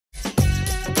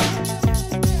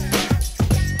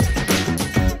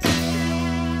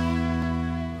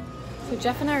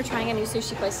Jeff and I are trying a new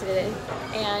sushi place today,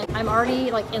 and I'm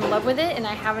already like in love with it, and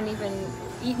I haven't even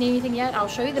eaten anything yet. I'll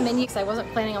show you the menu because I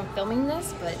wasn't planning on filming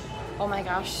this, but oh my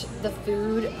gosh, the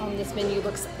food on this menu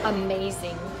looks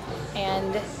amazing,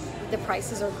 and the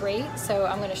prices are great. So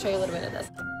I'm going to show you a little bit of this.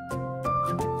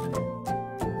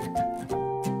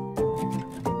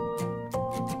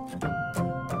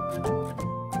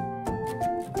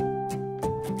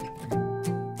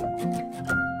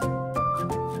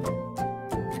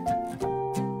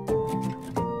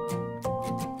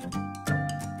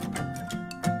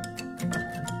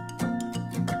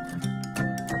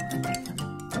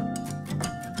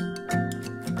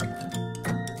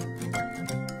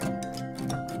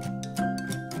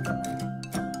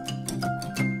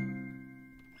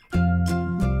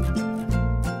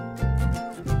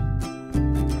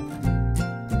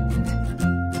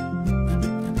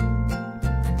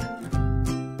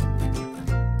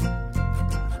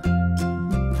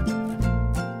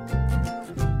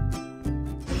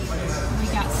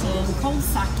 Cold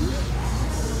sake.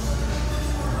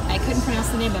 I couldn't pronounce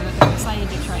the name of it, but I'm excited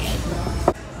to try it.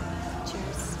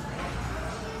 Cheers.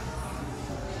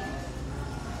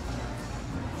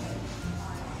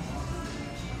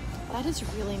 That is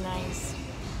really nice.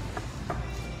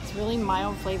 It's really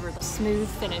mild flavored, smooth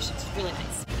finish. It's really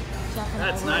nice.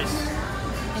 That's nice.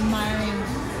 Admiring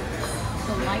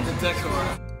the light. The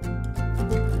decor.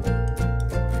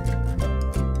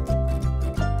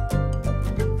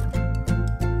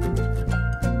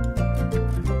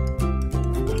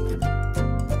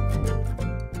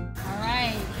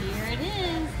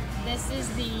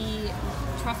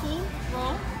 Truffle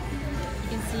roll. You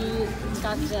can see it's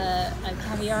got the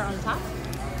caviar on top.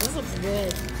 This looks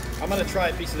good. I'm gonna try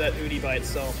a piece of that udi by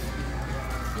itself.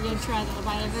 You're gonna try the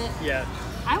bite of it? Yeah.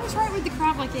 I would try it with the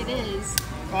crab like it is.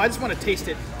 Oh, I just want to taste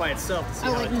it by itself to see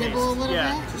how like it nibble tastes. a little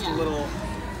bit? Just a little.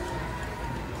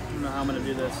 I don't know how I'm gonna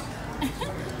do this.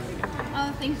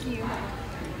 Oh, thank you.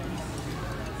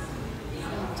 So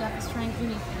Jeff is trying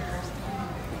uni for the first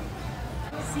time.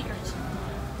 Sea urchin.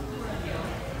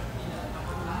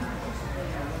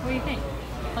 What do you think?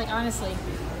 Like, honestly.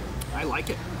 I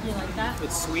like it. You like that?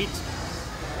 It's sweet.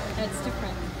 It's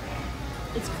different.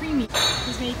 It's creamy.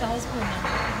 He's gonna eat the whole spoon now.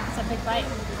 It's a big bite.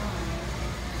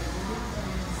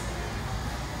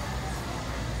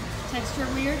 Texture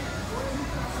weird?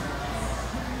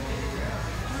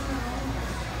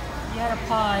 You had a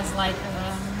pause, like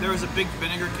there was a big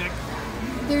vinegar kick.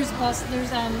 There's a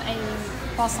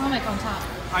balsamic on top.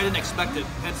 I didn't expect it.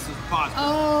 Hence the pause.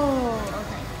 Oh,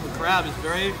 okay. The crab is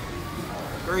very,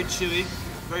 very chewy,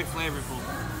 very flavorful.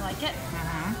 Like it?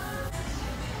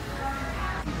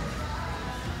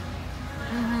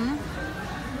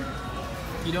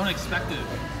 You don't expect it.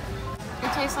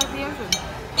 It tastes like the ocean.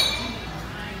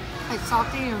 It's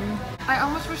salty, and I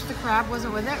almost wish the crab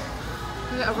wasn't with it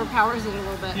because it overpowers it a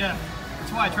little bit. Yeah,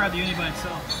 that's why I tried the uni by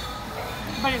itself.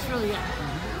 But it's really good.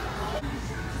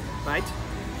 Bite?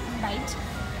 Bite.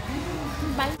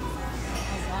 Bite.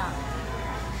 How's that?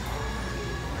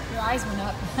 Your eyes went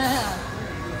up. A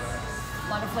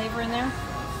lot of flavor in there.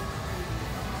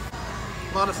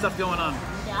 A lot of stuff going on.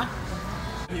 Yeah.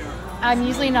 I'm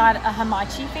usually not a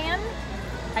hamachi fan.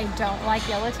 I don't like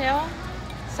yellowtail.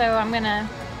 So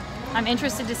I'm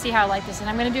interested to see how I like this, and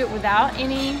I'm gonna do it without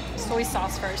any soy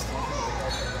sauce first.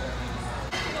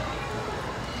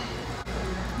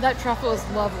 That truffle is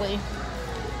lovely.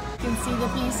 You can see the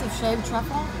piece of shaved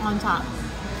truffle on top.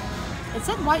 It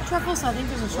said white truffle, so I think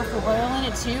there's a truffle oil in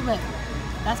it too, but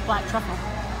that's black truffle.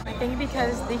 I think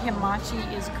because the hamachi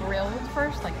is grilled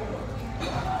first, like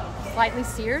slightly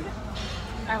seared,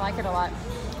 I like it a lot.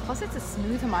 Plus it's a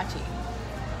smooth hamachi.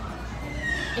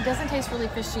 It doesn't taste really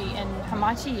fishy, and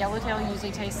hamachi yellowtail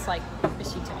usually tastes like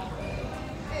fishy to me.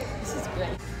 This is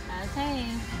good. Okay,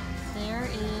 there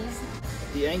is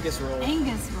the Angus roll.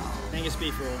 Angus roll. Angus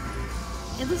beef roll.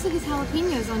 It looks like it's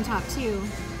jalapenos on top too.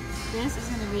 This is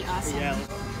going to be awesome. Yeah.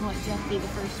 I'll let Jeff be the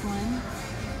first one.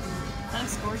 That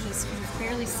looks gorgeous because it's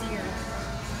barely seared.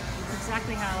 It's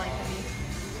exactly how I like the beef.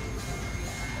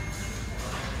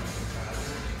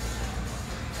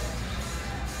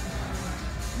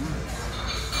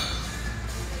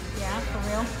 Yeah, for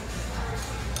real?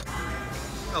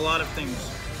 A lot of things.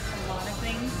 A lot of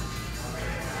things.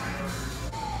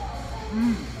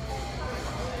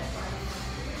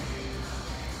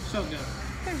 So good.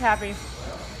 I'm happy.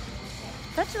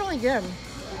 That's really good.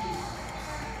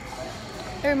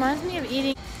 It reminds me of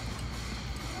eating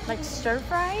like stir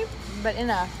fry, but in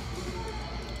a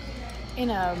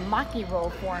maki roll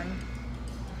form.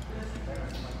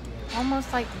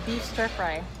 Almost like beef stir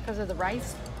fry because of the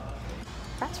rice.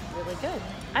 That's really good.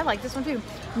 I like this one too.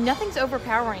 Nothing's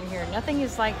overpowering here. Nothing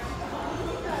is like,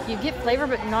 you get flavor,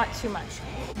 but not too much.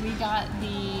 We got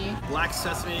the black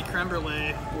sesame creme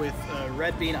brulee with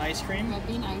red bean ice cream. Red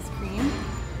bean ice cream.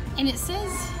 And it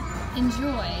says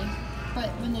enjoy, but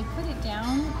when they put it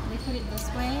down, they put it this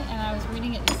way, and I was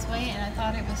reading it this way, and I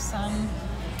thought it was some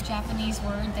Japanese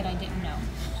word that I didn't know.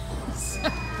 So,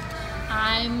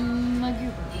 I'm a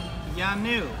goober. Ya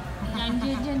knew. Ya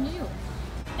knew.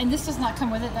 And this does not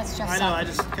come with it, that's just I know, I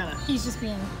just kind of... He's just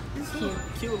being cute.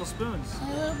 Cute little spoons.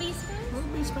 Little bee spoons? Little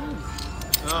bee spoons.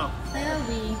 Oh. Little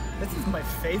bee. This is my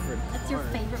favorite part. That's your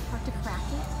favorite part to crack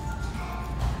it?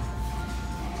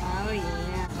 Oh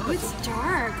yeah. Oh, it's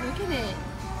dark. Look at it.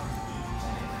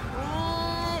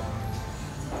 What?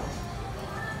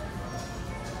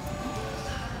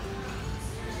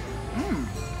 Mmm.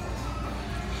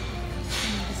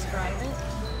 Can you describe it?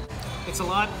 It's a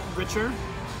lot richer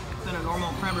than a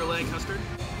normal creme brulee custard.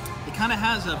 It kind of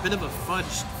has a bit of a fudge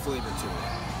flavor to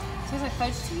it. Tastes like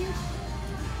fudge to you?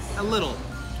 A little.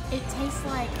 It tastes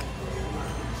like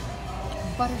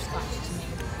butterscotch to me.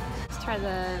 Let's try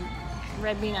the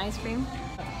red bean ice cream.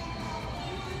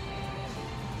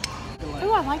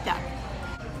 Oh, I like that.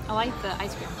 I like the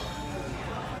ice cream.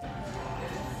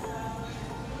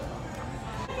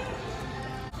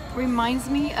 Reminds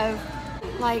me of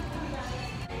like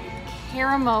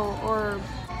caramel or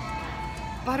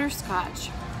butterscotch.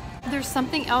 There's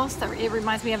something else that it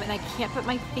reminds me of, and I can't put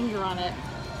my finger on it.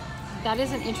 That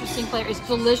is an interesting flavor. It's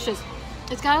delicious.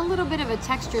 It's got a little bit of a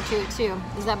texture to it too.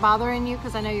 Is that bothering you?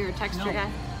 Because I know you're a texture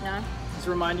guy. No? Does it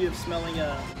remind you of smelling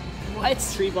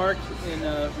It's tree bark in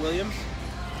Williams?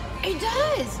 It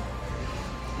does!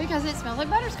 Because it smells like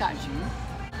butterscotch.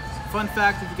 Fun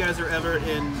fact, if you guys are ever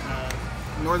in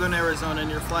northern Arizona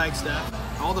near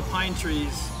Flagstaff, all the pine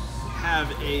trees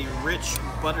have a rich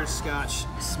butterscotch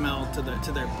smell to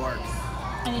their bark.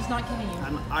 And he's not kidding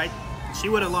you. She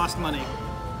would have lost money.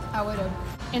 I would have.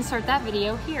 Insert that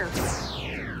video here.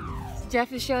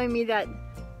 Jeff is showing me that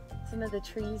some of the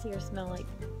trees here smell like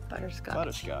butterscotch.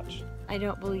 Butterscotch. I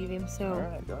don't believe him, so.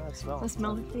 Alright, go ahead, smell it. Let's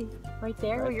smell the tree. Right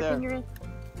there, Right where your there. finger is.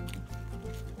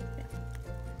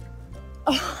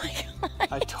 Oh my god.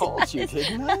 I told you,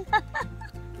 didn't I?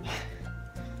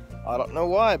 I don't know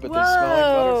why, but they smell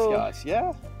Whoa. like butterscotch.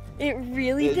 Yeah. It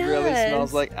really does. It really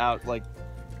smells like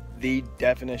the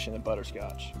definition of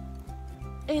butterscotch.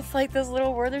 It's like those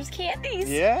little Werther's candies.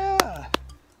 Yeah.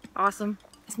 Awesome.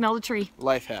 Smell the tree.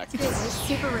 Life hack. It's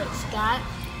super rich. That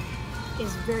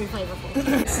is very flavorful.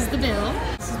 This is the bill.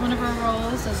 This is one of our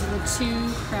rolls. Those are the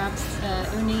 2 crabs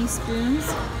uni spoons.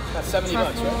 That's 70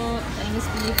 bucks, Truffle, right? Angus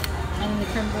beef, and the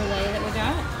creme brulee that we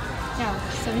got. Yeah,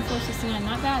 $74.69.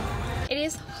 Not bad. It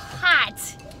is hot.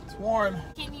 It's warm.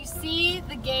 Can you see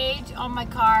the gauge on my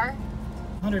car?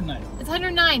 109. It's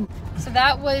 109. So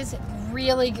that was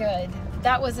really good.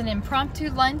 That was an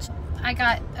impromptu lunch. I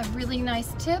got a really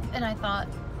nice tip, and I thought,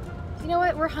 you know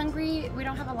what, we're hungry. We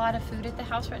don't have a lot of food at the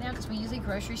house right now because we usually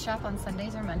grocery shop on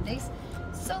Sundays or Mondays.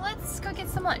 So let's go get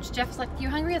some lunch. Jeff's like, you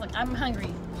hungry? I'm like, I'm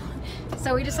hungry.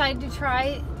 So we decided to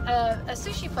try a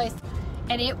sushi place,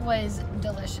 and it was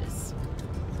delicious.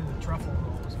 The truffle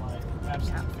roll was my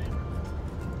absolute favorite.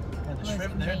 And the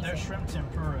shrimp, their shrimp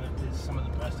tempura is some of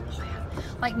the best I've ever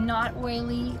had. Like not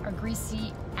oily or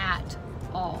greasy at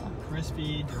all.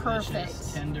 Crispy, delicious,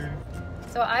 Perfect. tender.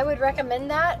 So I would recommend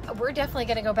that. We're definitely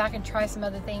gonna go back and try some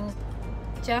other things.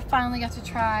 Jeff finally got to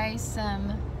try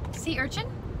some sea urchin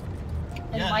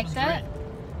and Yeah, like it was that. great.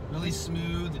 Really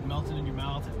smooth, it melted in your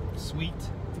mouth, and sweet.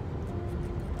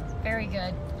 Very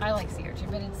good. I like sea urchin,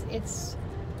 but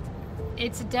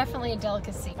it's definitely a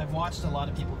delicacy. I've watched a lot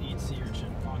of people eat sea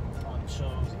urchin on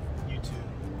shows and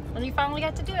YouTube. And you finally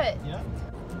got to do it. Yeah.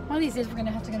 One of these days we're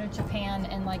gonna have to go to Japan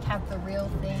and like have the real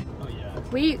thing. Oh yeah.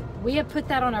 We have put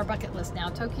that on our bucket list now.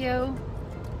 Tokyo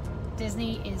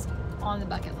Disney is on the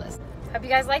bucket list. Hope you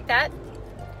guys like that.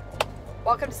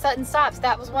 Welcome to Sudden Stops.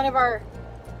 That was one of our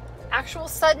actual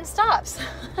sudden stops.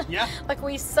 Yeah. Like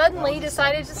we suddenly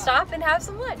decided to stop and have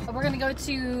some lunch. We're gonna go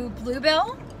to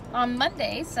Bluebell on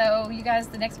Monday, so you guys,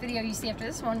 the next video you see after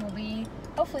this one will be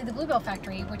hopefully the Bluebell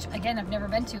Factory, which again I've never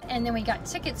been to. And then we got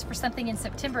tickets for something in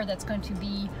September that's going to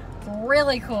be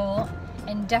really cool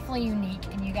and definitely unique,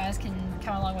 and you guys can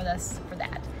come along with us for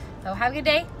that. So have a good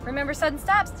day. Remember, sudden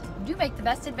stops do make the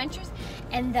best adventures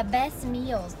and the best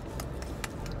meals.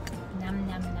 Nom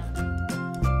nom.